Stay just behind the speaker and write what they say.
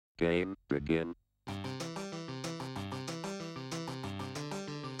Game begin.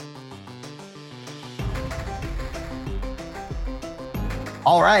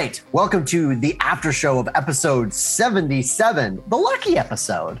 All right, welcome to the after show of episode 77, the lucky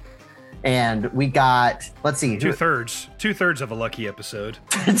episode. And we got, let's see. Two-thirds of a lucky episode.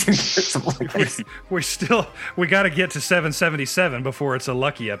 Two-thirds of a lucky we got to get to 777 before it's a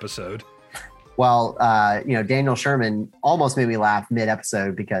lucky episode. Well, Daniel Sherman almost made me laugh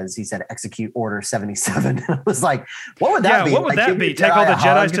mid-episode because he said execute order 77. I was like, what would that be? What would that be? Take all the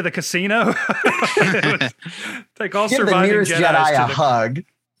Jedis to the casino? Take all give surviving the nearest Jedi a hug.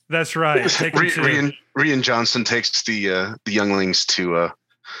 That's right. Rian Johnson takes the younglings to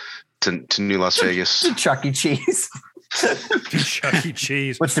New Las Vegas. To Chuck E. Cheese. Chuck E.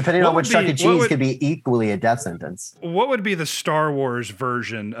 Cheese. Which, depending on which Chuck E. Cheese, could be equally a death sentence. What would be the Star Wars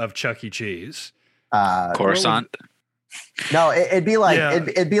version of Chuck E. Cheese? Coruscant. No, it'd be like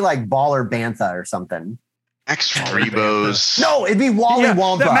it'd be like Baller Bantha or something. Max Rebo's. No, it'd be Wally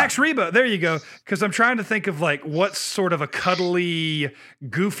Wonka. Max Rebo. There you go. Because I'm trying to think of like what sort of a cuddly,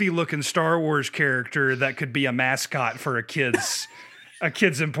 goofy-looking Star Wars character that could be a mascot for a kid's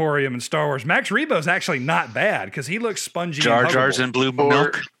emporium in Star Wars. Max Rebo's actually not bad because he looks spongy. Jar Jar's in blue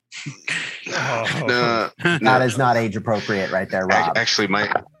milk. No, that is not age appropriate, right there, Rob. Actually, my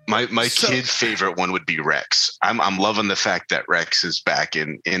kid favorite one would be Rex. I'm loving the fact that Rex is back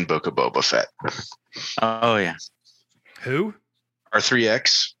in Book of Boba Fett. Oh yeah. Who?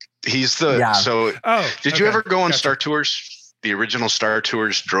 R3X. He's the so. Oh, did you ever go on Star Tours? The original Star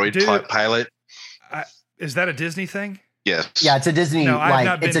Tours droid pilot. Is that a Disney thing? Yes. Yeah, it's a Disney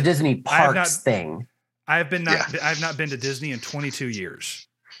it's a Disney parks thing. I've not been to Disney in 22 years.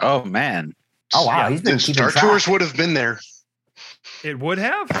 Oh man. Oh wow, he's been keeping Star track. Tours would have been there. It would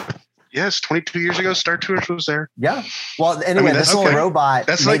have? Yes, 22 years ago, Star Tours was there. Yeah. Well, anyway, this little robot.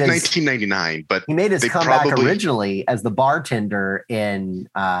 That's like 1999, but he made his comeback originally as the bartender in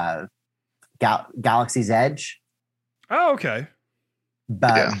Galaxy's Edge. Oh, okay.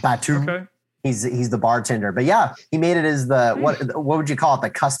 Batu. Okay. He's the bartender, but yeah, he made it as the what would you call it, the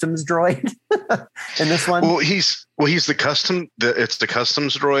customs droid in this one? Well, he's the it's the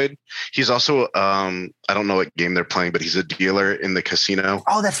customs droid. He's also I don't know what game they're playing, but he's a dealer in the casino.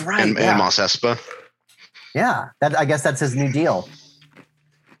 Oh, that's right. In Mos Espa. Yeah, I guess that's his new deal.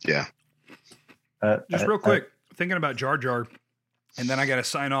 Yeah. Just real quick, thinking about Jar Jar, and then I got to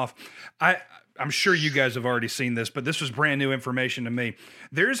sign off. I'm sure you guys have already seen this, but this was brand new information to me.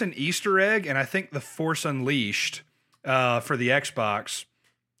 There's an Easter egg, and I think the Force Unleashed for the Xbox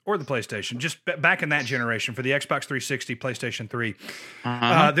or the PlayStation, just back in that generation, for the Xbox 360, PlayStation 3.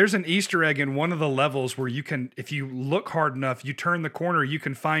 There's an Easter egg in one of the levels where you can, if you look hard enough, you turn the corner, you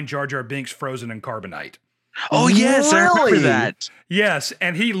can find Jar Jar Binks frozen in carbonite. Oh, yes, I remember that. Yes,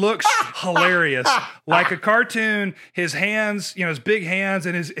 and he looks hilarious. Like a cartoon, his hands, his big hands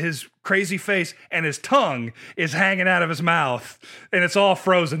and his crazy face and his tongue is hanging out of his mouth and it's all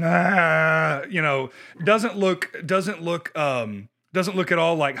frozen. Doesn't look at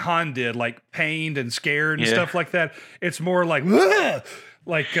all like Han did, like pained and scared and stuff like that. It's more like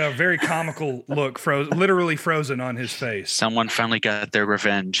like a very comical look, literally frozen on his face. Someone finally got their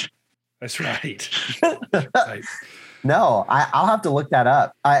revenge. That's right. Right. No, I'll have to look that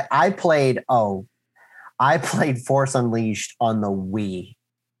up. I played Force Unleashed on the Wii,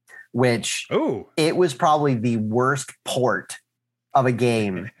 which it was probably the worst port of a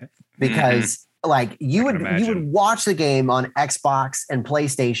game because like you would watch the game on Xbox and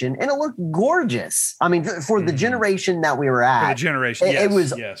PlayStation and it looked gorgeous. I mean, for the generation that we were at, for the generation, it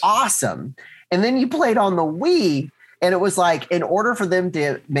was awesome. And then you played on the Wii. And it was like, in order for them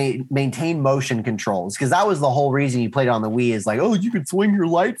to maintain motion controls, because that was the whole reason you played on the Wii, is like, oh, you could swing your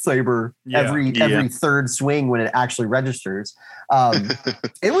lightsaber every third swing when it actually registers.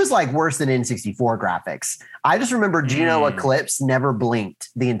 It was like worse than N64 graphics. I just remember Juno Eclipse never blinked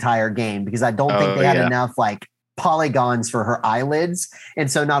the entire game because I don't think they had enough like polygons for her eyelids. And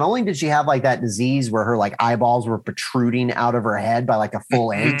so not only did she have like that disease where her like eyeballs were protruding out of her head by like a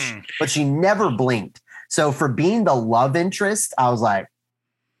full inch, but she never blinked. So for being the love interest, I was like,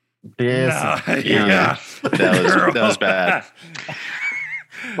 this. That was bad.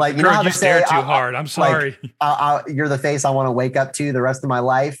 Like, you know how you to say too hard. I'm sorry. Like, you're the face I want to wake up to the rest of my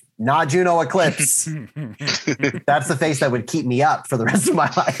life. Not Juno Eclipse. That's the face that would keep me up for the rest of my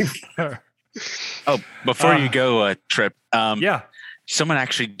life. Oh, before you go, Trip. Someone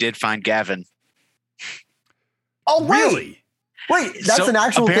actually did find Gavin. Oh, really? Wait, that's an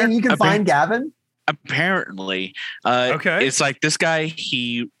actual thing. You can find Gavin? Apparently, it's like this guy.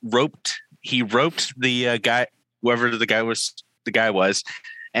 He roped the guy, whoever the guy was,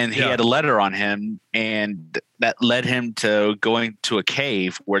 and he had a letter on him, and that led him to going to a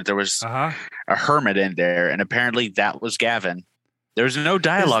cave where there was a hermit in there, and apparently that was Gavin. There's no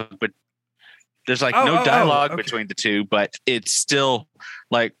dialogue, but there's like no dialogue between the two, but it's still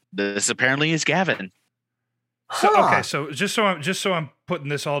like this apparently is Gavin. So okay, so just so I'm putting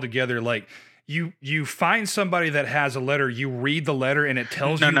this all together, like you find somebody that has a letter, you read the letter, and it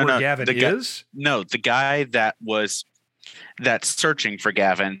tells you where Gavin is. The guy that's searching for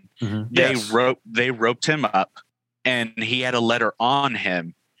Gavin, they roped him up, and he had a letter on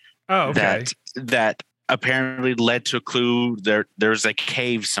him. Oh, okay. That apparently led to a clue. There's a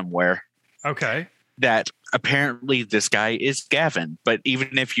cave somewhere. Okay. That apparently this guy is Gavin, but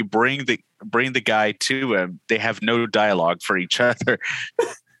even if you bring the guy to him, they have no dialogue for each other.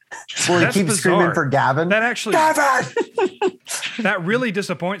 Well, he keeps screaming for Gavin. That actually, Gavin! That really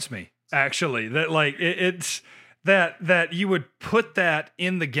disappoints me. Actually, that like it's that you would put that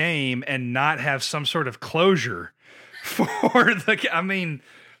in the game and not have some sort of closure for the. I mean,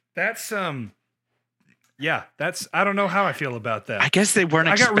 that's Yeah, I don't know how I feel about that. I guess they weren't.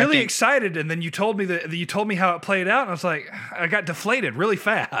 I got really excited, and then you told me how it played out, and I was like, I got deflated really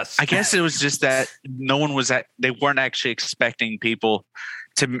fast. I guess it was just that they weren't actually expecting people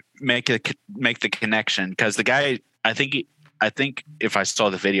to make the connection, because the guy, I think if I saw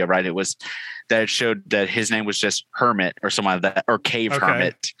the video right, it was that it showed that his name was just Hermit or something like that, or Cave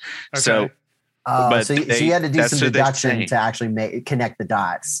Hermit. Okay. So you had to do some deduction to actually connect the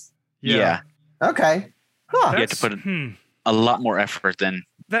dots. Yeah. Okay. Huh. You have to put a lot more effort than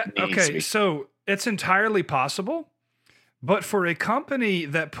that. Okay, so it's entirely possible, but for a company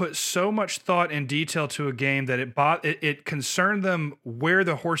that put so much thought and detail to a game that it concerned them where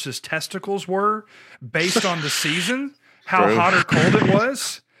the horse's testicles were based on the season, how hot or cold it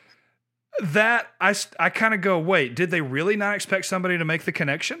was, that I kind of go, wait, did they really not expect somebody to make the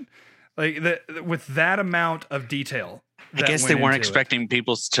connection? Like with that amount of detail? I guess they weren't expecting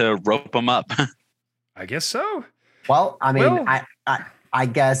people to rope them up. I guess so. Well, I mean, I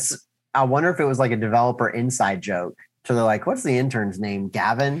guess I wonder if it was like a developer inside joke. So they're like, what's the intern's name?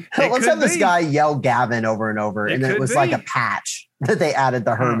 Gavin? Let's have this guy yell Gavin over and over. And then it was like a patch that they added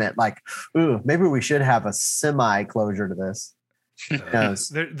the hermit. Like, ooh, maybe we should have a semi-closure to this.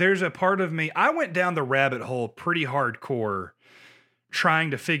 There's a part of me, I went down the rabbit hole pretty hardcore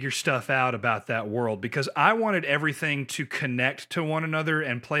trying to figure stuff out about that world, because I wanted everything to connect to one another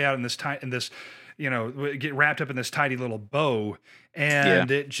and play out in this get wrapped up in this tidy little bow.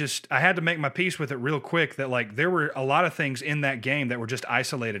 And I had to make my peace with it real quick that like there were a lot of things in that game that were just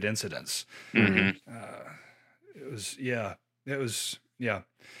isolated incidents. Mm-hmm.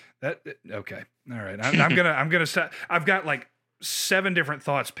 Okay. All right. I'm going to I've got like 7 different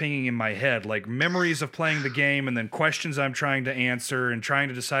thoughts pinging in my head, like memories of playing the game, and then questions I'm trying to answer, and trying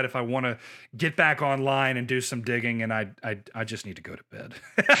to decide if I want to get back online and do some digging. And I just need to go to bed.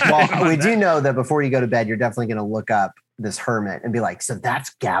 Well, we do know that before you go to bed, you're definitely going to look up this hermit and be like, so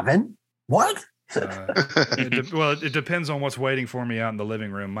that's Gavin? What? It depends on what's waiting for me out in the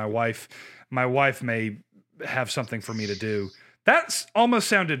living room. My wife may have something for me to do. That's almost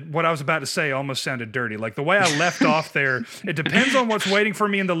sounded, what I was about to say almost sounded dirty. Like the way I left off there, it depends on what's waiting for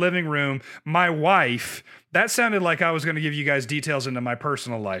me in the living room. My wife, that sounded like I was going to give you guys details into my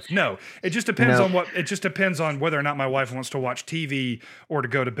personal life. No, it just depends on whether or not my wife wants to watch TV or to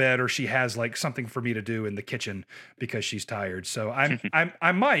go to bed, or she has like something for me to do in the kitchen because she's tired. So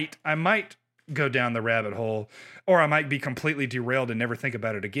I might go down the rabbit hole, or I might be completely derailed and never think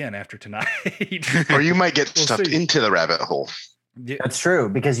about it again after tonight. Or you might get sucked into the rabbit hole. Yeah. That's true,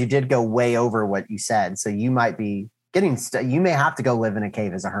 because you did go way over what you said. So you might be getting you may have to go live in a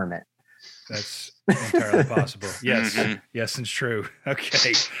cave as a hermit. That's entirely possible. Yes. Mm-hmm. Yes, it's true.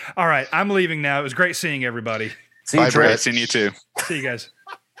 Okay. All right. I'm leaving now. It was great seeing everybody. See you, Brett. Seeing you too. See you guys.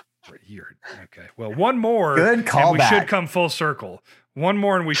 Here. Okay. Well, one more. Good call. We should come full circle. One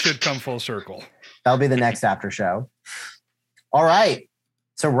more and we should come full circle. That'll be the next after show. All right.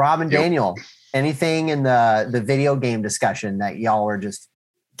 So Rob and Daniel, anything in the video game discussion that y'all are just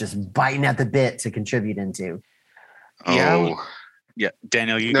biting at the bit to contribute into? Yeah.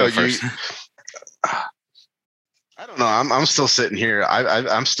 Daniel, you go first. I don't know. I'm still sitting here.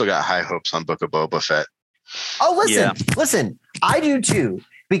 I'm still got high hopes on Book of Boba Fett. Oh, listen. I do too.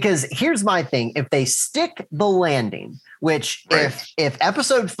 Because here's my thing. If they stick the landing, which if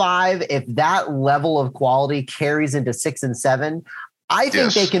episode 5, if that level of quality carries into 6 and 7, I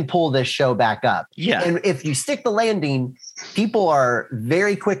think they can pull this show back up. Yeah. And if you stick the landing, people are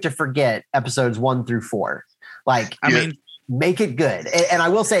very quick to forget episodes 1 through 4. Like, I mean, make it good. And I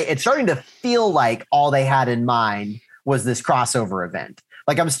will say it's starting to feel like all they had in mind was this crossover event.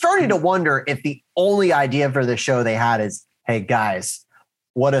 Like, I'm starting to wonder if the only idea for the show they had is, hey guys,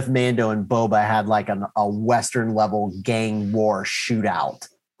 what if Mando and Boba had like a Western level gang war shootout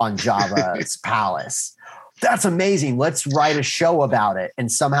on Jabba's palace? That's amazing. Let's write a show about it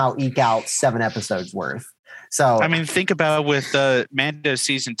and somehow eke out 7 episodes worth. So, I mean, think about with Mando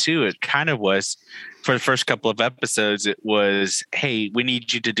season 2, it kind of was for the first couple of episodes. It was, hey, we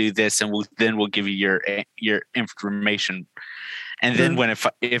need you to do this, and we'll give you your information. And then when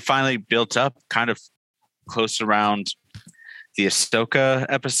it finally built up, kind of close around the Ahsoka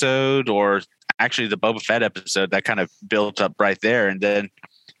episode, or actually the Boba Fett episode, that kind of built up right there, and then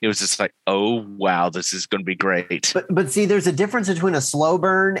it was just like, oh wow, this is going to be great. But see, there's a difference between a slow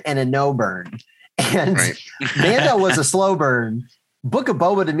burn and a no burn. And Mando was a slow burn. Book of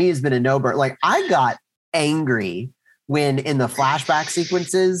Boba to me has been a no burn. Like, I got angry when in the flashback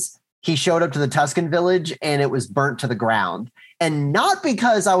sequences he showed up to the Tusken village and it was burnt to the ground. And not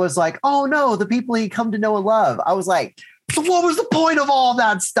because I was like, oh no, the people he come to know and love. I was like, so what was the point of all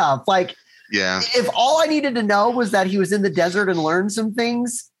that stuff? Like, if all I needed to know was that he was in the desert and learned some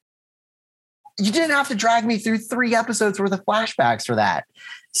things, you didn't have to drag me through 3 episodes worth of flashbacks for that.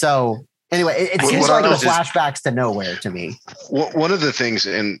 So anyway, it seems like the flashbacks to nowhere to me. One of the things,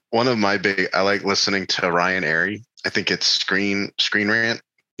 and one of my I like listening to Ryan Airy. I think it's Screen Rant.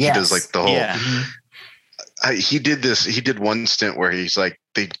 Yes. He does like the whole. He did this. He did one stint where he's like,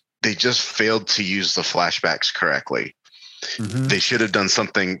 they just failed to use the flashbacks correctly. Mm-hmm. They should have done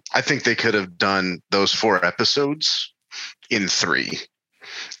something. I think they could have done those 4 episodes in 3.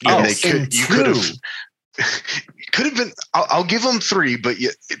 And you could have been. I'll give them 3, but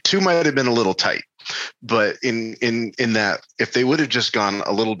 2 might have been a little tight. But in that, if they would have just gone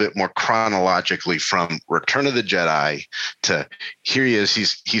a little bit more chronologically from Return of the Jedi to here he is,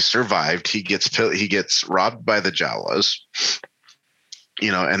 he's survived. He gets robbed by the Jawas.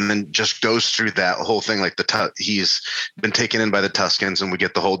 And then just goes through that whole thing, like he's been taken in by the Tuskens, and we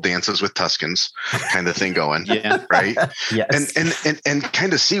get the whole dances with Tuskens kind of thing going. Yeah. Right. Yes. And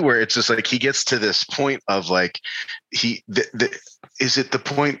kind of see where it's just like he gets to this point of like is it the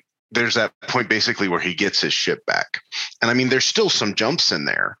point? There's that point basically where he gets his ship back. And I mean, there's still some jumps in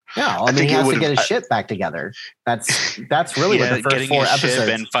there. Yeah. I mean, he has to get his ship back together. That's really what the first 4 episodes.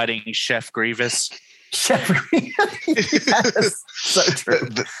 And fighting Chef Grievous. Yes, so true.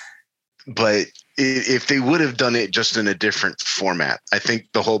 But if they would have done it just in a different format, I think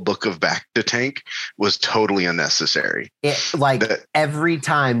the whole book of Back to Tank was totally unnecessary. Every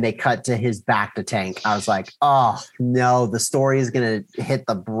time they cut to his back to tank, I was like, oh no, the story is going to hit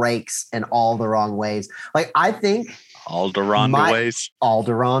the brakes in all the wrong ways. Like, I think Alderaan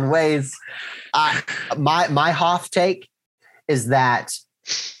ways. My Hoth take is that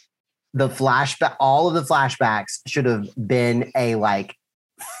all of the flashbacks should have been a like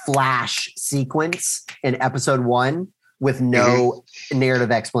flash sequence in episode 1 with no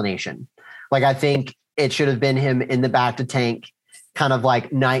narrative explanation. Like, I think it should have been him in the back to tank, kind of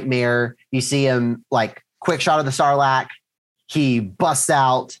like Nightmare. You see him like quick shot of the Sarlacc. He busts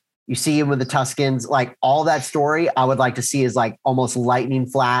out. You see him with the Tuskens. Like, all that story I would like to see is like almost lightning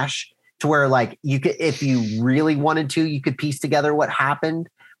flash, to where like you could, if you really wanted to, you could piece together what happened.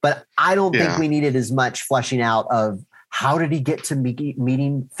 But I don't think we needed as much fleshing out of how did he get to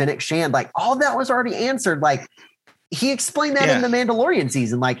meeting Fennec Shand. Like, all that was already answered. Like, he explained that in the Mandalorian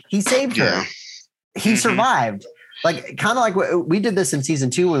season. Like, he saved her. He survived. Like, kind of like we did this in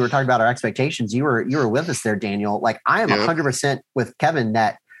season 2 when we were talking about our expectations. You were with us there, Daniel. Like, I am 100% with Kevin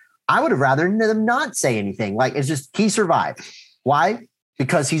that I would have rather them not say anything. Like, it's just he survived. Why?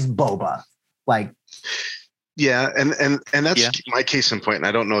 Because he's Boba. Like. Yeah, and that's my case in point. And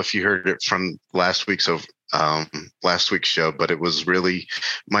I don't know if you heard it from last week's show, but it was really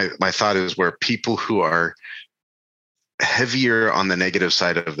my thought is where people who are heavier on the negative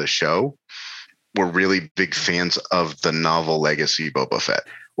side of the show were really big fans of the novel Legacy Boba Fett.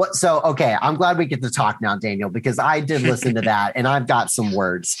 Okay, I'm glad we get to talk now, Daniel, because I did listen to that and I've got some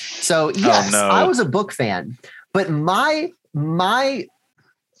words. So yes, I was a book fan, but the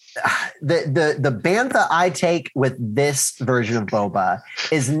bantha I take with this version of Boba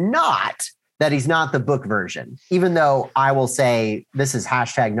is not that he's not the book version, even though I will say this is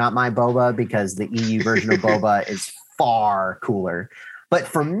hashtag not my Boba, because the EU version of Boba is far cooler. But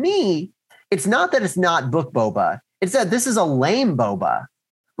for me, it's not that it's not book Boba. It's that this is a lame Boba.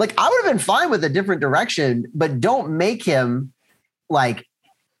 Like, I would have been fine with a different direction, but don't make him like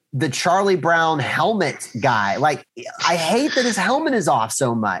the Charlie Brown helmet guy. Like, I hate that his helmet is off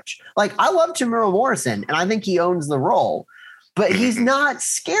so much. Like, I love Temuera Morrison and I think he owns the role, but he's not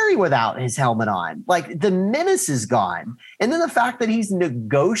scary without his helmet on. Like the menace is gone. And then the fact that he's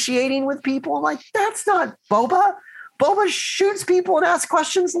negotiating with people, I'm like, that's not Boba. Boba shoots people and asks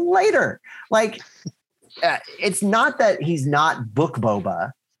questions later. Like, it's not that he's not book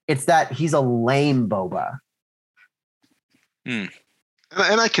Boba. It's that he's a lame Boba. And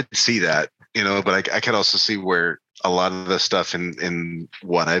I could see that, but I could also see where a lot of the stuff in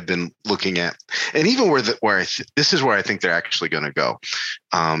what I've been looking at, and even this is where I think they're actually going to go,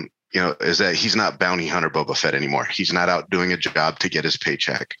 is that he's not bounty hunter Boba Fett anymore. He's not out doing a job to get his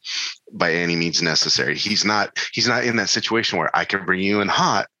paycheck by any means necessary. He's not in that situation where I can bring you in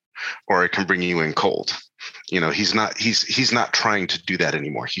hot or I can bring you in cold. He's not trying to do that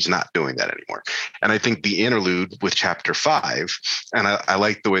anymore. He's not doing that anymore. And I think the interlude with chapter 5, and I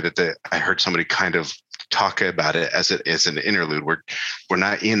like the way that I heard somebody kind of talk about it as an interlude. We're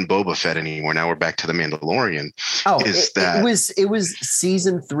not in Boba Fett anymore. Now we're back to the Mandalorian. It was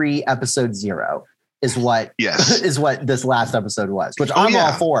season 3, episode 0 is what this last episode was, which I'm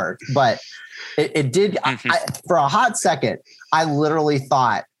all for, but it did. For a hot second, I literally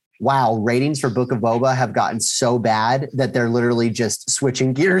thought, wow, ratings for Book of Boba have gotten so bad that they're literally just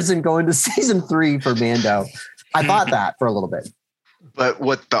switching gears and going to season 3 for Mando. I thought that for a little bit. But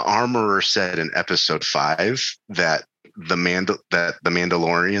what the armorer said in episode 5, that the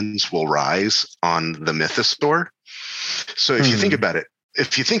Mandalorians will rise on the Mythosaur. So if you think about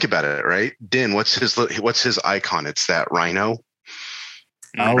it, right? Din, what's his icon? It's that rhino,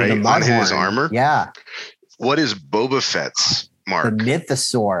 right, on his armor. Yeah. What is Boba Fett's mark? The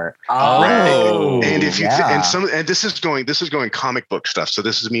Mythosaur. Right. And if you and this is going comic book stuff. So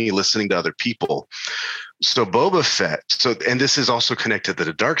this is me listening to other people. So Boba Fett. And this is also connected to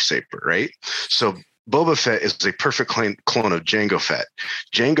the Darksaber, right? So Boba Fett is a perfect clone of Jango Fett.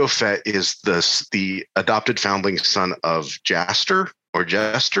 Jango Fett is the adopted foundling son of Jester,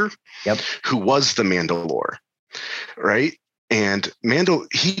 who was the Mandalore, right? And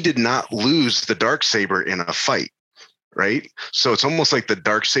he did not lose the Darksaber in a fight. Right. So it's almost like the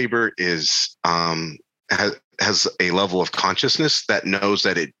Darksaber is has a level of consciousness that knows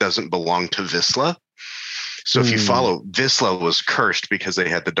that it doesn't belong to Vizsla. So if you follow, Vizsla was cursed because they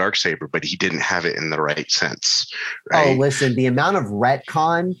had the Darksaber, but he didn't have it in the right sense. Right? Oh, listen, the amount of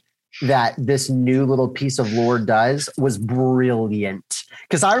retcon that this new little piece of lore does was brilliant.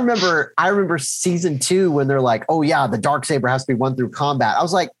 Because I remember season 2 when they're like, oh yeah, the Darksaber has to be won through combat. I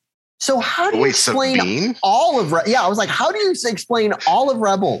was like, so how do you explain all of? I was like, how do you explain all of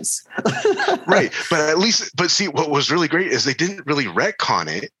Rebels? Right, but see, what was really great is they didn't really retcon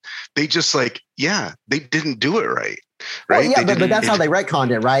it. They just they didn't do it right. Right? Well, yeah, but that's how they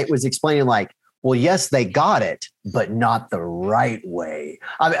retconned it. Right, was explaining like, well, yes, they got it, but not the right way.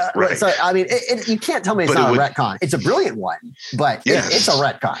 Right. So you can't tell me it's not a retcon. It's a brilliant one, but it's a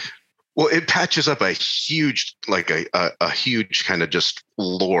retcon. Well, it patches up a huge, a huge kind of just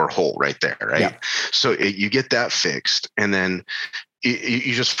lore hole right there, right? Yeah. So you get that fixed, and then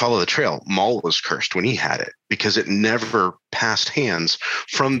you just follow the trail. Maul was cursed when he had it because it never passed hands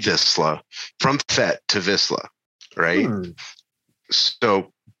from Fett to Vizsla, right?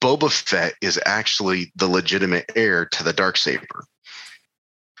 So Boba Fett is actually the legitimate heir to the Darksaber.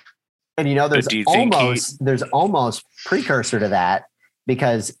 And there's almost precursor to that,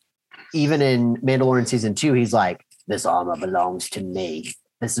 because even in Mandalorian season 2, he's like, this armor belongs to me.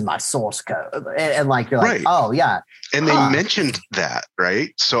 This is my source code. And you're like, oh yeah. And they mentioned that,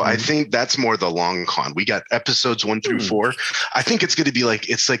 right? So I think that's more the long con. We got episodes 1 through 4. I think it's going to be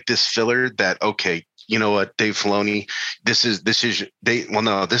it's like this filler that, okay, you know what, Dave Filoni, this is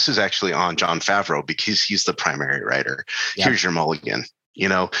actually on Jon Favreau because he's the primary writer. Yep. Here's your mulligan.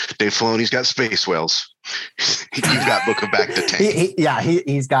 Dave Filoni's got Space Whales. You've got Book of Bacta Tank.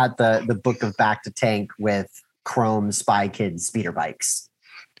 He's got the Book of Bacta Tank with chrome Spy Kids speeder bikes.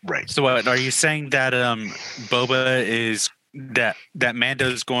 Right. So what are you saying that Boba is that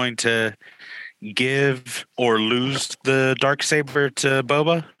Mando's going to give or lose the Darksaber to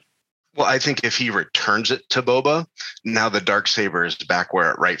Boba? Well, I think if he returns it to Boba, now the Darksaber is back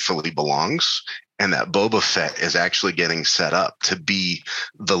where it rightfully belongs. And that Boba Fett is actually getting set up to be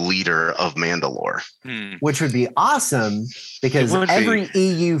the leader of Mandalore. Which would be awesome, because every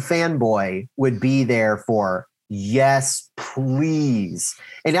EU fanboy would be there for, yes, please.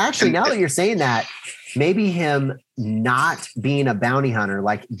 And actually, now that you're saying that, maybe him not being a bounty hunter,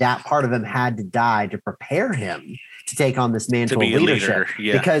 that part of him had to die to prepare him to take on this mantle of leadership.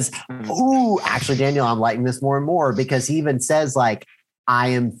 Yeah. Because, actually, Daniel, I'm liking this more and more, because he even says, I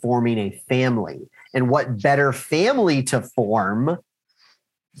am forming a family. And what better family to form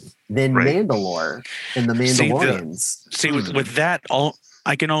than Mandalore and the Mandalorians. With that,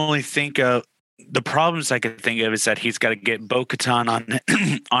 I can only think of the problems I could think of is that he's got to get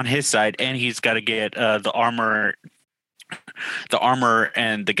Bo-Katan on his side, and he's got to get the armor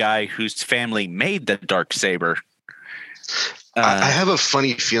and the guy whose family made the Darksaber. I have a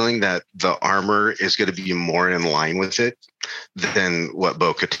funny feeling that the armor is going to be more in line with it than what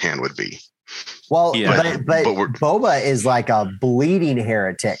Bo-Katan would be. Well, but Boba is like a bleeding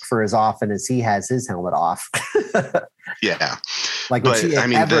heretic for as often as he has his helmet off. Yeah. Like, would she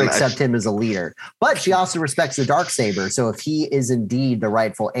ever accept him as a leader? But she also respects the Darksaber. So if he is indeed the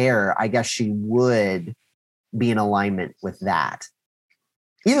rightful heir, I guess she would be in alignment with that.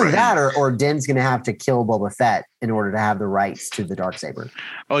 Either that or Din's going to have to kill Boba Fett in order to have the rights to the Darksaber.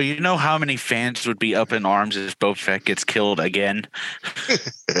 Oh, you know how many fans would be up in arms if Boba Fett gets killed again?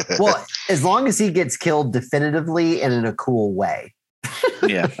 Well, as long as he gets killed definitively and in a cool way.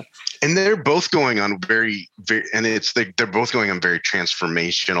 Yeah. And they're both going on they're both going on very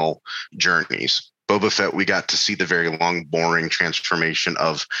transformational journeys. Boba Fett, we got to see the very long, boring transformation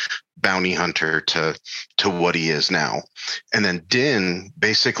of bounty hunter to what he is now. And then Din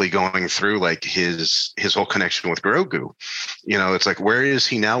basically going through like his whole connection with Grogu. You know, it's like, where is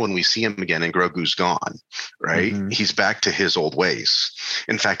he now when we see him again and Grogu's gone, right? Mm-hmm. He's back to his old ways.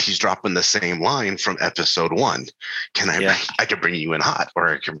 In fact, he's dropping the same line from episode 1. I can bring you in hot, or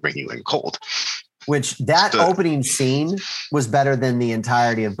I can bring you in cold. Which opening scene was better than the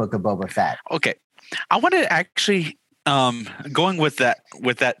entirety of Book of Boba Fett. Okay. I want to actually going with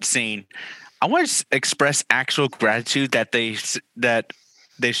that scene. I want to express actual gratitude that they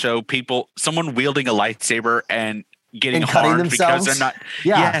show someone wielding a lightsaber and getting harmed because they're not.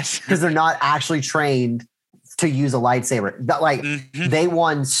 Yeah, yes, because they're not actually trained to use a lightsaber. They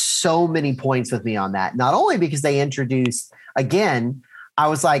won so many points with me on that. Not only because they introduced again, I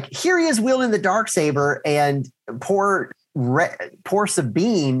was like, here he is wielding the Darksaber, and poor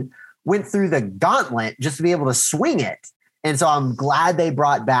Sabine went through the gauntlet just to be able to swing it. And so I'm glad they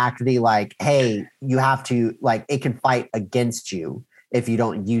brought back the hey, you have to it can fight against you if you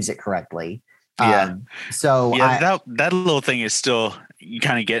don't use it correctly. Yeah. That little thing is still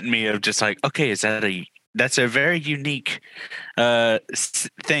kind of getting me of just like, okay, that's a very unique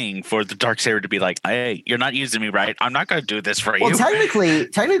thing for the Darksaber to be like, hey, you're not using me right. I'm not going to do this for you. Well,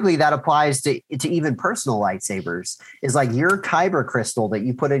 technically that applies to even personal lightsabers. Is like your kyber crystal that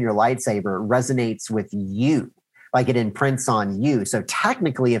you put in your lightsaber resonates with you, like it imprints on you. So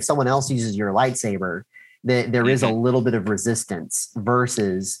technically, if someone else uses your lightsaber, there is a little bit of resistance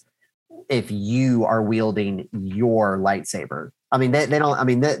versus if you are wielding your lightsaber. I mean, they don't. I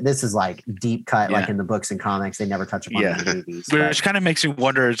mean, this is like deep cut, like in the books and comics. They never touch upon it in the movies. Which kind of makes me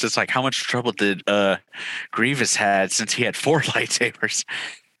wonder. It's just like, how much trouble did Grievous had since he had 4 lightsabers?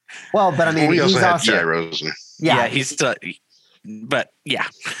 Well, but I mean, we also had gyros. Yeah, he's. But yeah,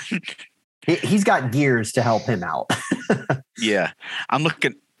 he's got gears to help him out. Yeah, I'm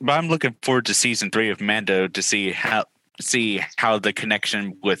looking forward to season 3 of Mando to see how the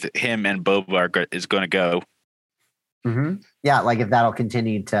connection with him and Boba is going to go. Mm-hmm. Yeah, like if that'll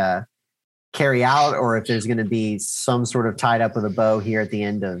continue to carry out, or if there's going to be some sort of tied up with a bow here at the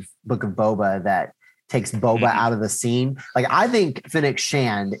end of Book of Boba that takes Boba out of the scene. Like, I think Fennec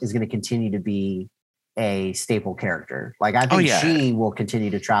Shand is going to continue to be a staple character. Like, I think she will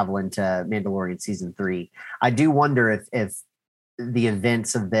continue to travel into Mandalorian season 3. I do wonder if the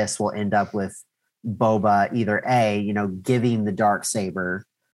events of this will end up with Boba either giving the Darksaber,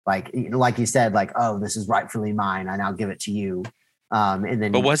 like you said, like, oh, this is rightfully mine, I now give it to you. And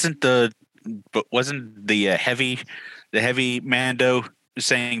then, but wasn't the heavy Mando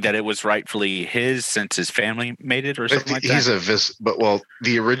saying that it was rightfully his since his family made it or something like that?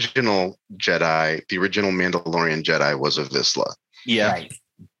 The original Mandalorian Jedi was a Vizsla. Yeah. Right.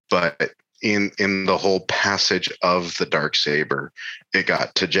 But in the whole passage of the Darksaber, it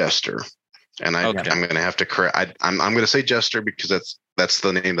got to Jester. And I'm going to have to correct. I'm going to say Jester because that's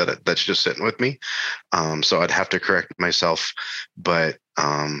the name that's just sitting with me. So I'd have to correct myself, but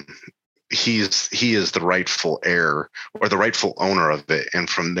he is the rightful heir or the rightful owner of it, and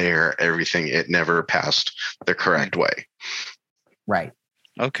from there, it never passed the correct way. Right.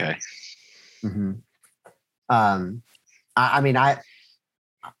 Okay. Mm-hmm. I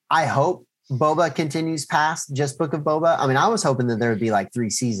hope Boba continues past just Book of Boba. I mean, I was hoping that there would be like 3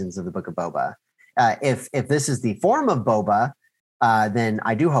 seasons of the Book of Boba. If this is the form of Boba, then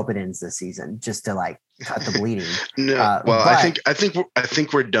I do hope it ends this season, just to like cut the bleeding. No, I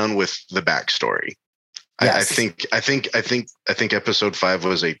think we're done with the backstory. Yes. I think episode 5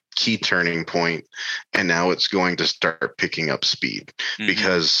 was a key turning point, and now it's going to start picking up speed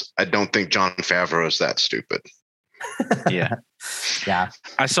because I don't think Jon Favreau is that stupid. Yeah.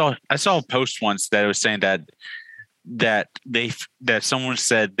 I saw a post once that was saying that someone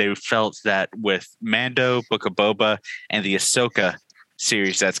said they felt that with Mando, Book of Boba, and the Ahsoka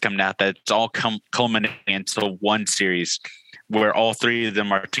series that's coming out, that it's all culminating into one series where all three of them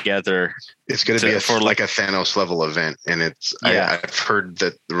are together. It's going to be a Thanos level event, and it's I've heard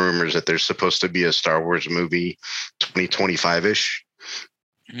that the rumors that there's supposed to be a Star Wars movie 2025-ish.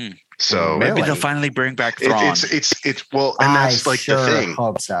 So maybe they'll finally bring back Thrawn. It's well, and that's like the thing.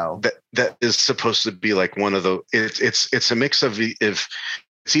 Hope so. That is supposed to be like one of the. It's a mix of if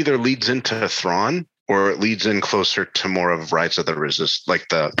it's either leads into Thrawn or it leads in closer to more of Rise of the Resistance,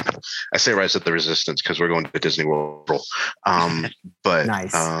 I say Rise of the Resistance because we're going to Disney World, but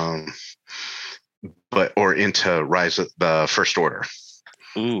nice. But or into Rise of the First Order.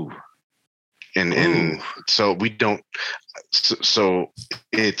 Ooh. And so we don't. So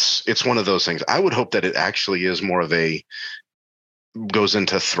it's one of those things. I would hope that it actually is more of a goes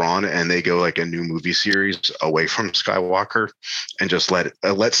into Thrawn and they go like a new movie series away from Skywalker and just let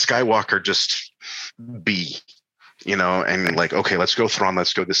Skywalker just be, and like, okay, let's go Thrawn,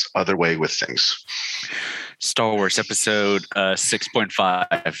 let's go this other way with things. Star Wars episode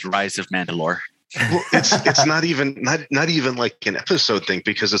 6.5, Rise of Mandalore. Well, it's not even like an episode thing,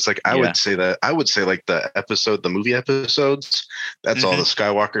 because it's like I would say like the movie episodes, that's all the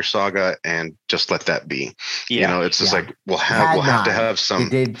Skywalker saga, and just let that be. It's just like we'll have to have some.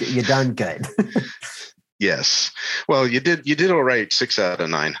 You done good. Yes. Well, you did all right. 6 out of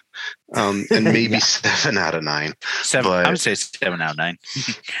 9, and maybe 7 out of 9. 7. I would say 7 out of 9.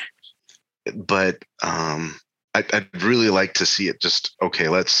 But I'd really like to see it just, okay,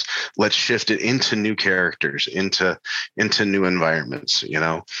 let's shift it into new characters, into new environments,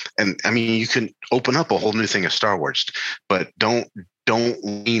 and I mean, you can open up a whole new thing of Star Wars, but don't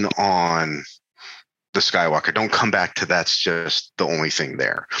lean on the Skywalker. Don't come back to that's just the only thing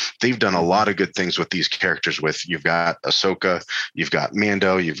there. They've done a lot of good things with these characters. You've got Ahsoka, you've got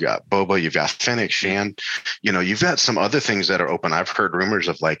Mando, you've got Boba, you've got Fennec Shand. You've got some other things that are open. I've heard rumors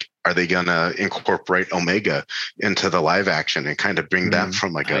of like, are they gonna incorporate Omega into the live action and kind of bring that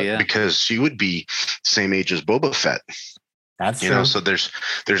from because she would be same age as Boba Fett. That's true. So there's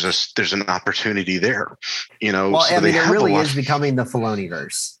an opportunity there. Well, so I mean, it really is becoming the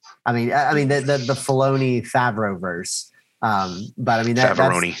Filoni-verse. I mean, the Filoni Favreau verse. But I mean,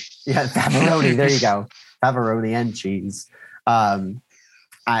 Favaroni. Favaroni. There you go. Favaroni and cheese. I'm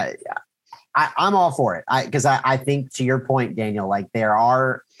all for it. Because I think, to your point, Daniel, like there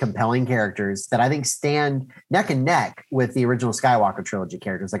are compelling characters that I think stand neck and neck with the original Skywalker trilogy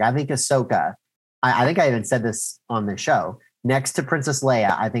characters. Like I think Ahsoka, I think I even said this on the show, next to Princess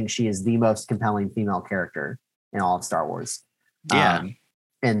Leia, I think she is the most compelling female character in all of Star Wars. Yeah.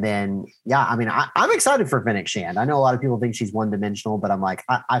 And then, I mean, I'm excited for Fennec Shand. I know a lot of people think she's one-dimensional, but I'm like,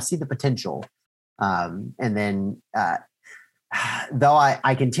 I see the potential. And then, though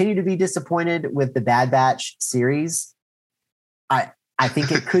I continue to be disappointed with the Bad Batch series, I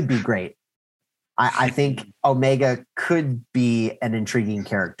think it could be great. I think Omega could be an intriguing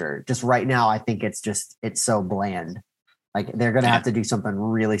character. Just right now, I think it's so bland. Like they're going to have to do something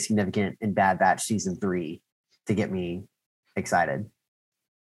really significant in Bad Batch season 3 to get me excited.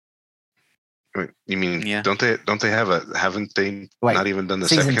 You mean, don't they haven't they not even done the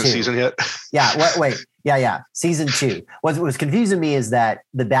second season yet? Wait. Yeah. Season 2. What was confusing me is that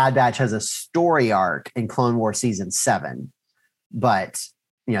the Bad Batch has a story arc in Clone Wars season 7, but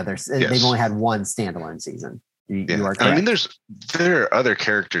they've only had one standalone season. You are correct. I mean, there are other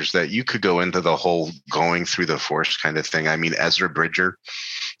characters that you could go into the whole going through the Force kind of thing. I mean, Ezra Bridger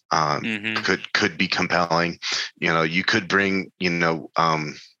could be compelling. You could bring,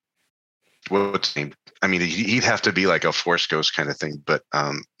 what's his name? I mean, he'd have to be like a Force ghost kind of thing. But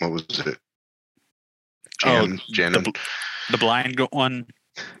what was it? Jan, the blind one.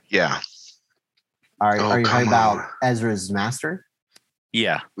 Yeah. Are you talking about Ezra's master?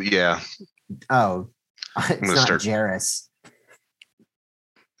 Yeah. Oh, it's not Jarrus.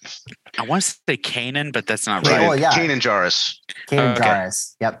 I want to say Kanan, but that's not right. Oh, yeah. Kanan Jarrus.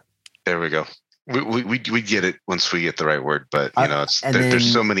 Jarrus. Yep. There we go. We get it once we get the right word, but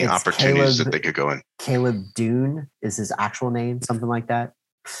there's so many opportunities that they could go in. Caleb Dune is his actual name, something like that.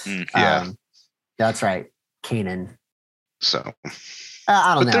 That's right, Kanan. So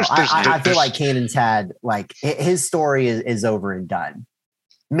I don't know. I feel like Kanan's had like his story is over and done.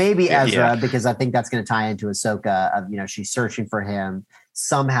 Maybe Ezra, because I think that's going to tie into Ahsoka. Of she's searching for him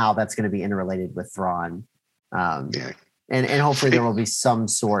somehow. That's going to be interrelated with Thrawn. And And hopefully there will be some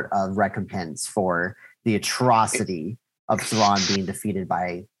sort of recompense for the atrocity of Thrawn being defeated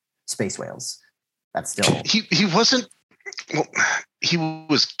by space whales. That's still he wasn't. Well, he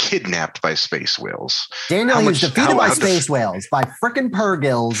was kidnapped by space whales. Daniel, he was defeated by space whales, by frickin'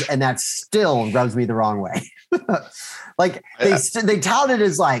 purgils, and that still rubs me the wrong way. Like they touted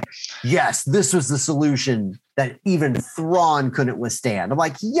as like, yes, this was the solution that even Thrawn couldn't withstand. I'm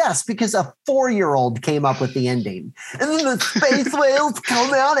like, yes, because a 4-year-old came up with the ending. And then the space whales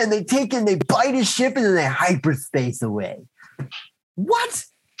come out and they bite his ship and then they hyperspace away. What?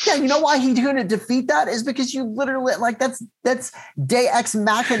 Yeah, you know why he couldn't defeat that is because you literally like that's Deus Ex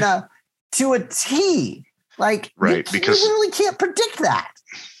Machina to a T. Like, right? Because you literally can't predict that.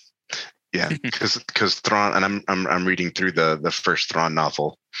 Yeah, because Thrawn, and I'm reading through the first Thrawn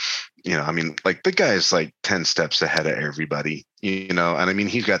novel. You know, I mean, like the guy's like 10 steps ahead of everybody. You know, and I mean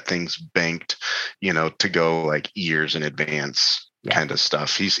he's got things banked, you know, to go like years in advance. Yeah. Kind of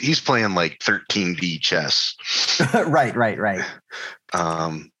stuff. He's playing like 13D chess. Right.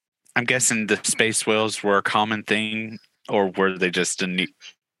 I'm guessing the space whales were a common thing, or were they just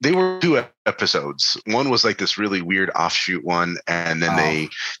They were 2 episodes. One was like this really weird offshoot one, and then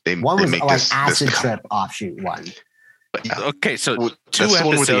they make like this acid trip offshoot one. Okay, so 2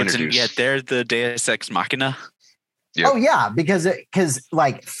 episodes, and yet they're the Deus Ex Machina. Yep. Oh yeah, because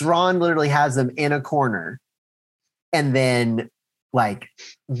like Thrawn literally has them in a corner, and then like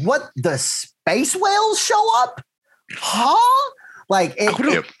what the space whales show up, huh? Like it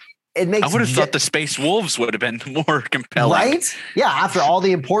makes. I would have thought the space wolves would have been more compelling, right? Yeah, after all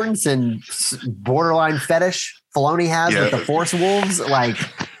the importance and borderline fetish Filoni has with the Force wolves, like.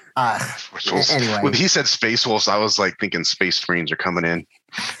 Anyway, when he said space wolves, I was like thinking space marines are coming in.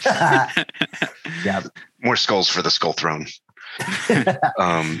 Yeah, more skulls for the Skull Throne. Look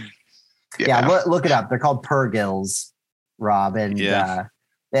it up. They're called purgils. Rob, and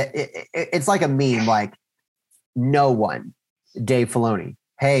it's like a meme, like no one, Dave Filoni.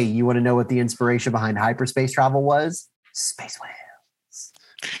 Hey, you want to know what the inspiration behind hyperspace travel was? Space whales.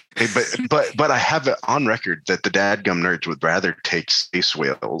 Hey, but I have it on record that the dadgum nerds would rather take space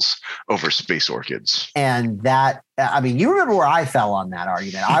whales over space orchids. And that, I mean, you remember where I fell on that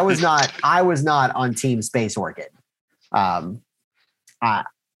argument. I was not on team space orchid. I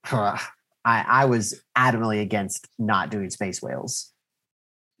was adamantly against not doing space whales,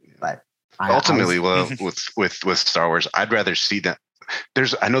 but ultimately, with Star Wars, I'd rather see that.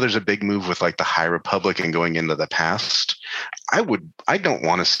 I know there's a big move with like the High Republic and going into the past. I don't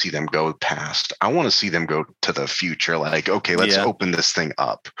want to see them go past. I want to see them go to the future. Like, okay, let's open this thing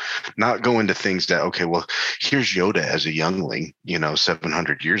up, not go into things that, okay, well, here's Yoda as a youngling,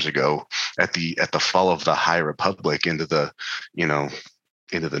 700 years ago at the fall of the High Republic into the,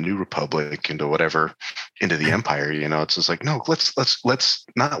 into the New Republic, into whatever, into the Empire, it's just like, no, let's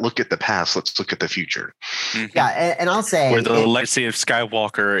not look at the past. Let's look at the future. Mm-hmm. Yeah. And I'll say where the legacy of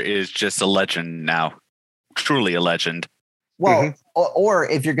Skywalker is just a legend now, truly a legend. Well, or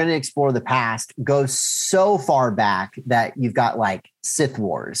if you're going to explore the past, go so far back that you've got like Sith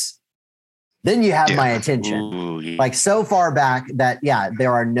Wars. Then you have my attention. Ooh, yeah. Like so far back that,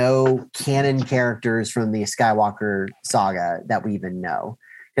 there are no canon characters from the Skywalker saga that we even know.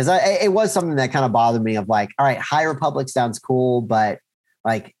 Because it was something that kind of bothered me of like, all right, High Republic sounds cool, but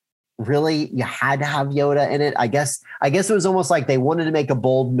like, really, you had to have Yoda in it? I guess it was almost like they wanted to make a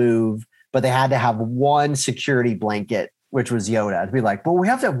bold move, but they had to have one security blanket, which was Yoda. To be like, well, we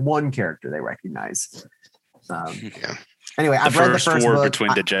have to have one character they recognize. Anyway, I've read the first war book.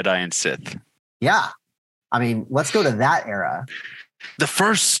 Between the Jedi and Sith. Yeah. I mean, let's go to that era. The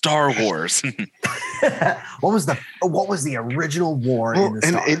first Star Wars. What was the original war in the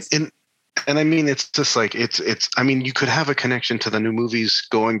Star Wars? And I mean, it's just like, I mean, you could have a connection to the new movies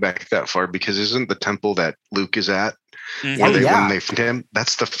going back that far, because isn't the temple that Luke is at, when they find him,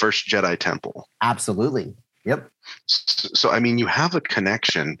 that's the first Jedi temple. Absolutely. Yep. So, I mean, you have a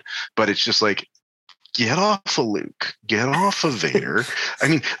connection, but it's just like, get off of Luke, get off of Vader. I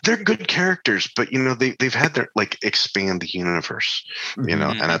mean, they're good characters, but they've had their expand the universe,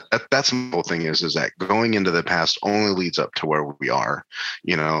 and that's the whole thing is that going into the past only leads up to where we are,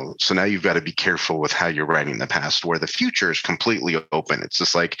 so now you've got to be careful with how you're writing the past, where the future is completely open. It's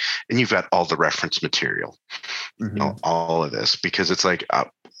just like, and you've got all the reference material, all of this, because it's like,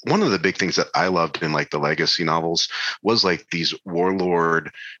 one of the big things that I loved in like the legacy novels was like these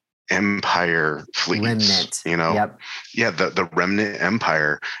warlord Empire fleets, the remnant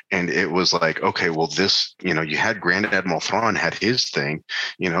Empire. And it was like, okay, well, this, you had Grand Admiral Thrawn had his thing,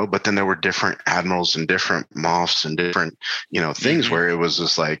 but then there were different admirals and different Moffs and different, things where it was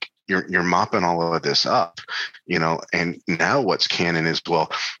just like, you're mopping all of this up, and now what's canon is,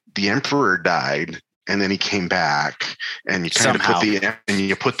 well, the emperor died and then he came back, and you kind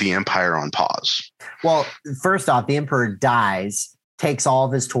of put the empire on pause. Well, first off, the emperor dies, takes all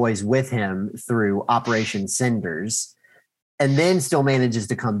of his toys with him through Operation Cinders, and then still manages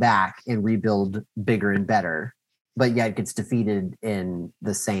to come back and rebuild bigger and better, but yet gets defeated in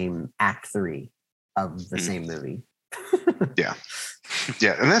the same Act 3 of the same movie. Yeah.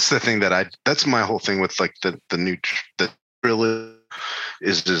 And that's the thing that's my whole thing with like the trilogy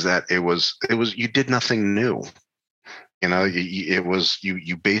is that it was you did nothing new. It was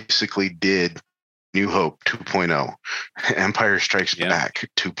you basically did New Hope 2.0, Empire Strikes Back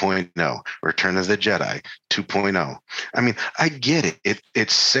 2.0, Return of the Jedi 2.0. I mean, I get it.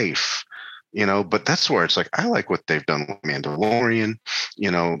 It's safe, but that's where it's like, I like what they've done with Mandalorian,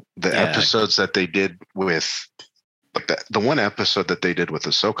 the episodes that they did with, like the one episode that they did with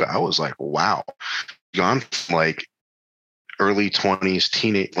Ahsoka, I was like, wow, gone from like early 20s,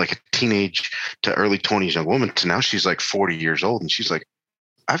 teenage to early 20s young woman to now she's like 40 years old, and she's like,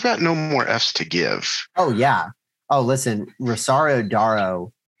 I've got no more F's to give. Oh, yeah. Oh, listen, Rosario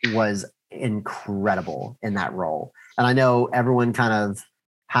Daro was incredible in that role. And I know everyone kind of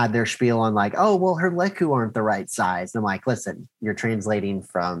had their spiel on like, oh, well, her Leku aren't the right size. And I'm like, listen, you're translating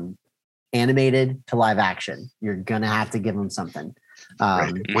from animated to live action. You're going to have to give them something.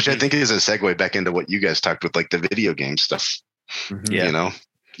 Right. Which I think is a segue back into what you guys talked with, like the video game stuff. Yeah.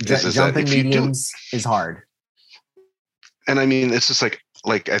 Jumping mediums is hard. And I mean, it's just like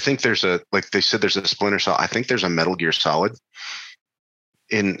I think there's they said there's a Splinter Cell. I think there's a Metal Gear Solid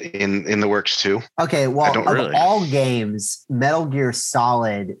in the works too. Okay, well, of all games, Metal Gear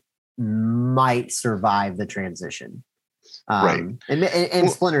Solid might survive the transition, right? And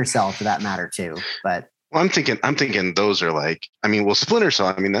Splinter Cell for that matter too. But I'm thinking those are like, Splinter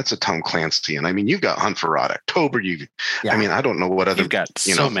Cell. That's a Tom Clancy, and you've got Hunt for Red October. I don't know what other. You've got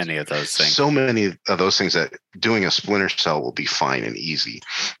so many of those things. So many of those things that doing a Splinter Cell will be fine and easy.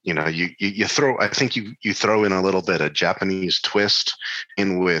 You throw. I think you throw in a little bit of Japanese twist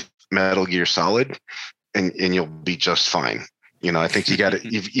in with Metal Gear Solid, and you'll be just fine. I think you got to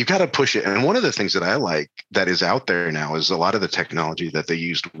you've got to push it. And one of the things that I like that is out there now is a lot of the technology that they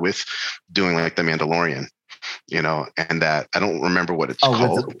used with doing like the Mandalorian, and that I don't remember what it's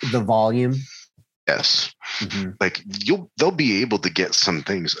called. With the volume. Yes. Mm-hmm. Like they'll be able to get some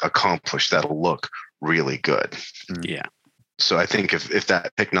things accomplished that'll look really good. Yeah. So I think if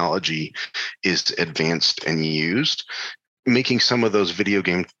that technology is advanced and used, making some of those video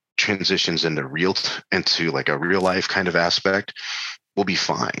game transitions into like a real life kind of aspect will be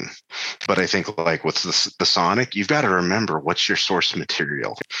fine. But I think like with the Sonic, you've got to remember what's your source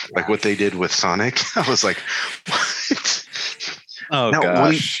material. Like what they did with Sonic, I was like, what? Oh,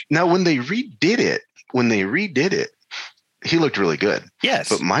 gosh. When they redid it, he looked really good. Yes.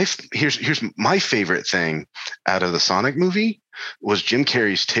 But here's my favorite thing out of the Sonic movie was Jim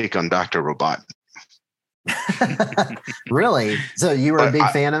Carrey's take on Dr. Robotnik. Really? So you were a big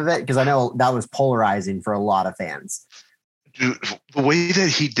fan of it? Because I know that was polarizing for a lot of fans. The way that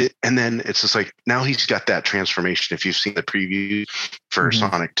he did, and then it's just like now he's got that transformation. If you've seen the preview for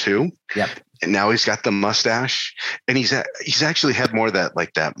Sonic 2, yep. And now he's got the mustache, and he's actually had more of that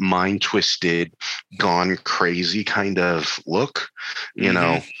like that mind twisted, gone crazy kind of look.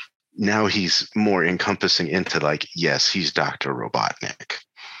 Now he's more encompassing into like, yes, he's Dr. Robotnik.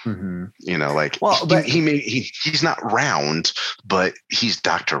 Mm-hmm. He's not round, but he's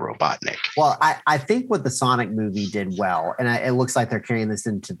Dr. Robotnik. Well, I think what the Sonic movie did well, and it looks like they're carrying this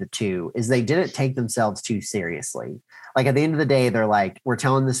into the 2, is they didn't take themselves too seriously. Like at the end of the day, they're like, we're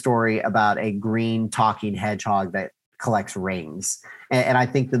telling the story about a green talking hedgehog that collects rings. And I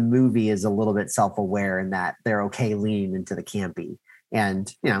think the movie is a little bit self-aware in that they're okay leaning into the campy.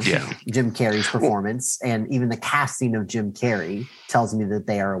 And, Jim Carrey's performance and even the casting of Jim Carrey tells me that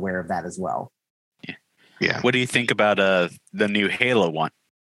they are aware of that as well. Yeah. What do you think about the new Halo one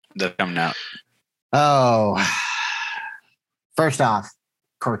that's coming out? Oh, first off,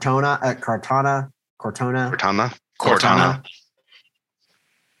 Cortana.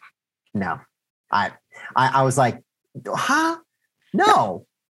 No, I was like, huh? No.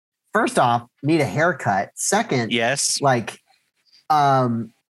 First off, need a haircut. Second, yes, like.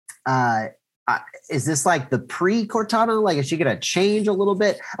 Is this like the pre-Cortana? Like, is she going to change a little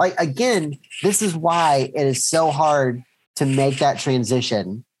bit? Like, again, this is why it is so hard to make that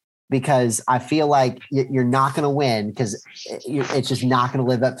transition, because I feel like you're not going to win because it's just not going to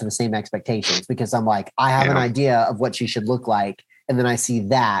live up to the same expectations. Because I'm like, I have an idea of what she should look like. And then I see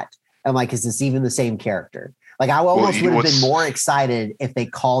that. I'm like, is this even the same character? Like I almost would have been more excited if they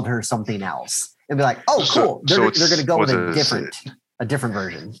called her something else and be like, "Oh, cool! They're going to go with a different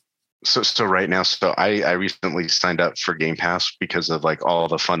version." So right now, I recently signed up for Game Pass because of like all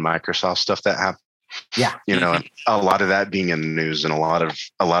the fun Microsoft stuff that happened. Yeah, a lot of that being in the news, and a lot of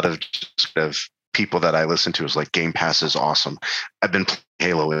people that I listen to is like Game Pass is awesome. I've been playing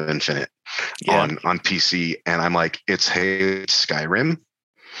Halo Infinite on PC, and I'm like, it's Skyrim.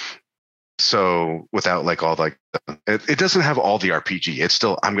 So without like all like it doesn't have all the RPG. It's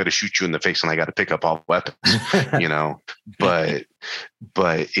still I'm going to shoot you in the face and I got to pick up all weapons, But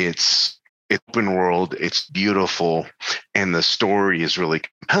it's open world. It's beautiful, and the story is really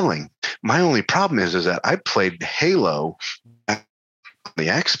compelling. My only problem is that I played Halo on the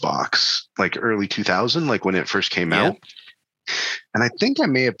Xbox like early 2000, like when it first came out, and I think I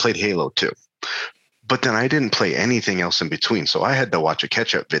may have played Halo 2. But then I didn't play anything else in between. So I had to watch a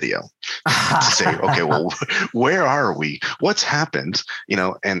catch-up video to say, okay, well, where are we? What's happened?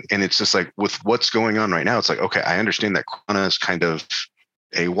 And it's just like with what's going on right now, it's like, okay, I understand that Cortana is kind of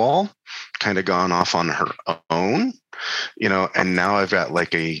AWOL, kind of gone off on her own, and now I've got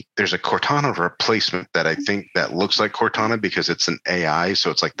like there's a Cortana replacement that I think that looks like Cortana because it's an AI.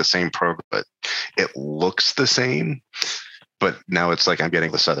 So it's like the same program, but it looks the same. But now it's like I'm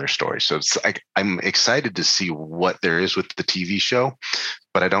getting this other story. So it's like I'm excited to see what there is with the TV show,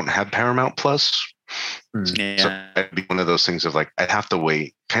 but I don't have Paramount Plus. Yeah. So it'd be one of those things of like I'd have to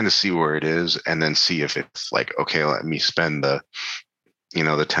wait, kind of see where it is, and then see if it's like, okay, let me spend the the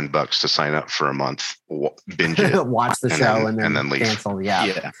 $10 to sign up for a month, binge it, watch the show, and then leave. Cancel.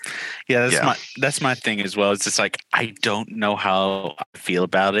 Yeah. That's my thing as well. It's just like I don't know how I feel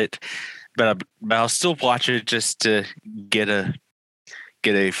about it. But I'll still watch it just to get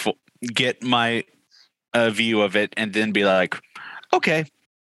my view of it, and then be like, okay,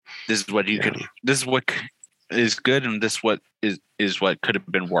 this is what this is what is good, and this what is what could have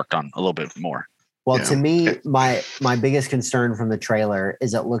been worked on a little bit more. Well, to me, my biggest concern from the trailer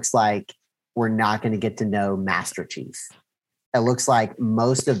is it looks like we're not going to get to know Master Chief. It looks like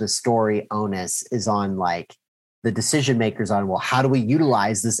most of the story onus is on like the decision makers on, well, how do we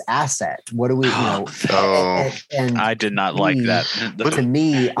utilize this asset? What do we, and I did not like that. But to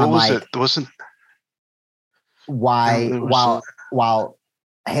me, I'm like, while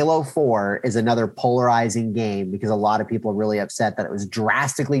Halo 4 is another polarizing game because a lot of people are really upset that it was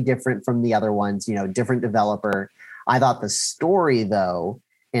drastically different from the other ones, different developer. I thought the story though,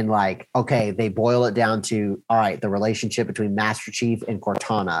 in like, okay, they boil it down to, all right, the relationship between Master Chief and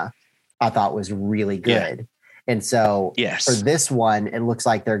Cortana, I thought was really good. Yeah. And so for this one, it looks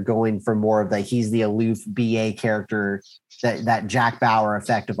like they're going for more of he's the aloof BA character, that Jack Bauer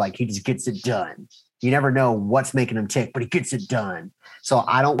effect of like, he just gets it done. You never know what's making him tick, but he gets it done. So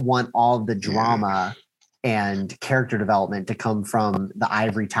I don't want all of the drama and character development to come from the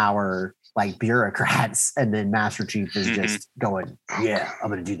ivory tower, like bureaucrats. And then Master Chief is just going, yeah, I'm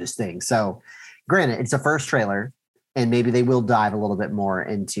going to do this thing. So granted, it's a first trailer and maybe they will dive a little bit more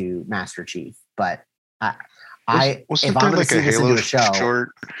into Master Chief, but if I'm going to see this into a show,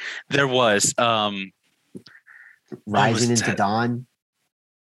 short? There was Rising into Dawn.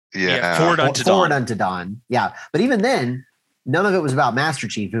 Yeah, Forward Unto Dawn. Yeah, but even then, none of it was about Master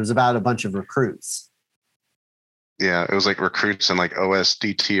Chief. It was about a bunch of recruits. Yeah, it was like recruits and like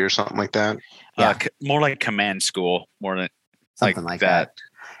OSDT or something like that. Yeah, more like command school, more than something like that.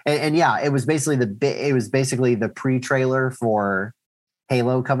 And yeah, it was basically the pre-trailer for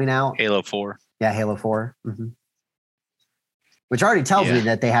Halo coming out. Halo 4. Yeah, Halo 4. Mm-hmm. Which already tells me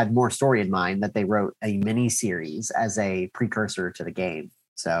that they had more story in mind, that they wrote a mini series as a precursor to the game.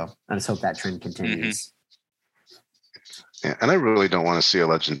 So I just hope that trend continues. Mm-hmm. Yeah, and I really don't want to see a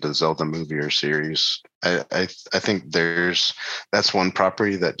Legend of Zelda movie or series. I think that's one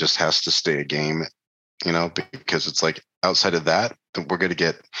property that just has to stay a game, because it's like outside of that, we're going to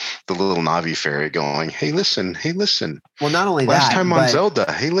get the little Navi fairy going, hey, listen. Well, not only last time on Zelda,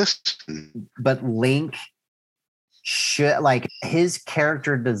 hey, listen. But Link should, like, his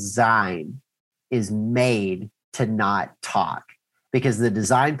character design is made to not talk, because the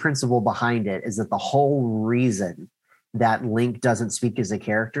design principle behind it is that the whole reason that Link doesn't speak as a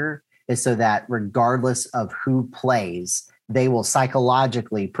character is so that regardless of who plays, they will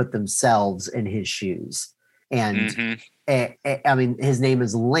psychologically put themselves in his shoes. And I mean, his name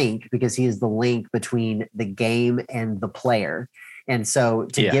is Link because he is the link between the game and the player. And so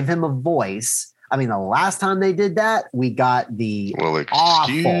to give him a voice, I mean, the last time they did that, we got the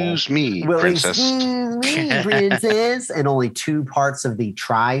excuse me, princess, and only 2 parts of the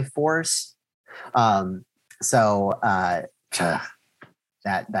Triforce. That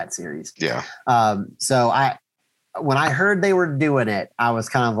series. Yeah. So when I heard they were doing it, I was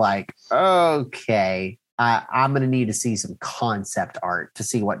kind of like, okay, I'm going to need to see some concept art to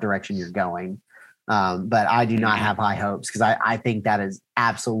see what direction you're going. But I do not have high hopes because I think that is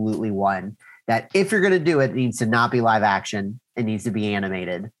absolutely one that if you're going to do it, it needs to not be live action. It needs to be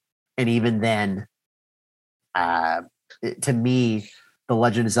animated. And even then, to me, the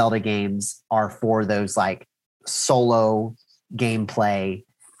Legend of Zelda games are for those like solo gameplay.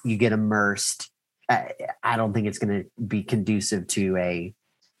 You get immersed. I don't think it's going to be conducive to a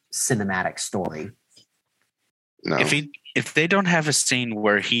cinematic story. No. If they don't have a scene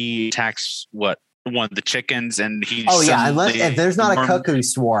where he attacks one of the chickens and he unless if there's not a cuckoo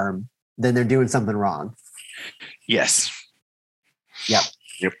swarm, then they're doing something wrong. Yes. Yep.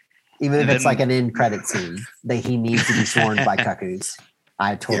 Even if it's like an end credit scene, that he needs to be swarmed by cuckoos.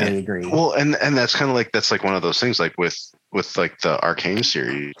 I totally agree. Well, and that's kind of like that's like one of those things like with like the Arcane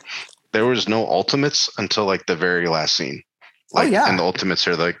series. There was no ultimates until like the very last scene. Like, and the ultimates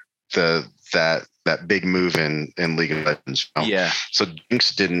are like that big move in League of Legends. You know? Yeah. So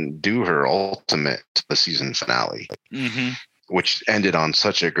Jinx didn't do her ultimate to the season finale, which ended on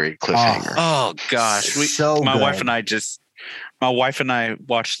such a great cliffhanger. Oh gosh, my wife and I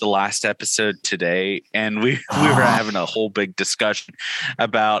watched the last episode today, and we were having a whole big discussion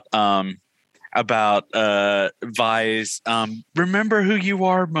about Vi's remember who you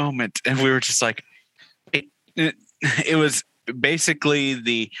are moment, and we were just like, it was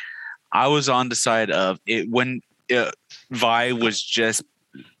basically I was on the side of it when Vi was just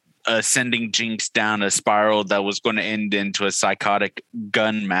sending Jinx down a spiral that was going to end into a psychotic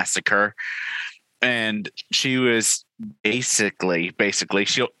gun massacre. And she was basically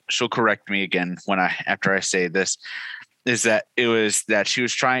she'll correct me again after I say this, is that it was that she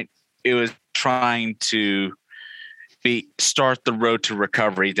was trying to start the road to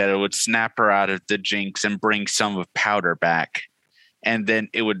recovery, that it would snap her out of the Jinx and bring some of Powder back. And then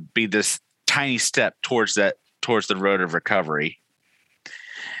it would be this tiny step towards the road of recovery.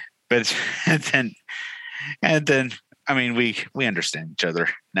 But and then I mean, we understand each other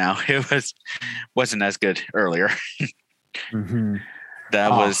now. It wasn't as good earlier.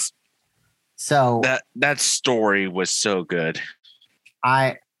 That story was so good.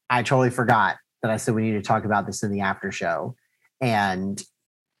 I totally forgot that I said we need to talk about this in the after show, and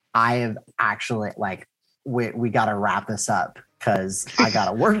I have actually we got to wrap this up because I got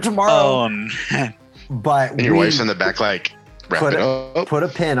to work tomorrow. But and your wife's in the back, like, wrap it up. Put a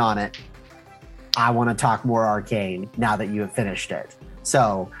pin on it. I want to talk more Arcane now that you have finished it.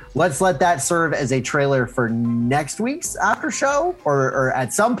 So let's let that serve as a trailer for next week's after show, or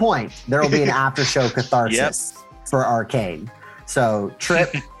at some point there will be an after show catharsis for Arcane. So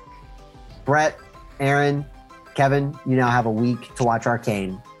Trip, Brett, Aaron, Kevin, you now have a week to watch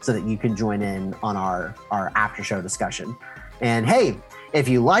Arcane so that you can join in on our after show discussion. And hey, if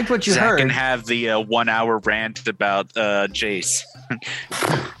you liked what you heard, Zach can have the 1 hour rant about Jace.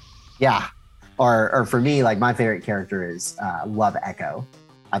 Yeah. Or for me, like, my favorite character is Love Echo.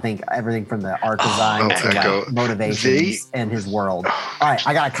 I think everything from the art design to like motivations and his world. All right,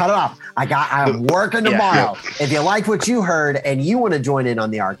 I gotta cut it off. I'm working tomorrow. If you liked what you heard and you want to join in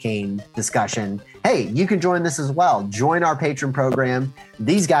on the Arcane discussion, hey, you can join this as well. Join our patron program.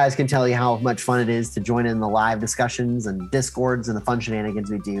 These guys can tell you how much fun it is to join in the live discussions and Discords and the fun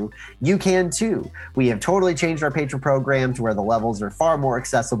shenanigans we do. You can too. We have totally changed our patron program to where the levels are far more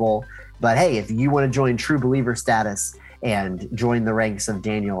accessible. But hey, if you want to join True Believer status and join the ranks of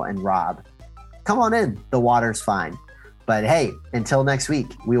Daniel and Rob, come on in. The water's fine. But hey, until next week,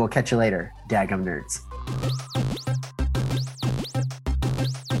 we will catch you later, Daggum Nerds.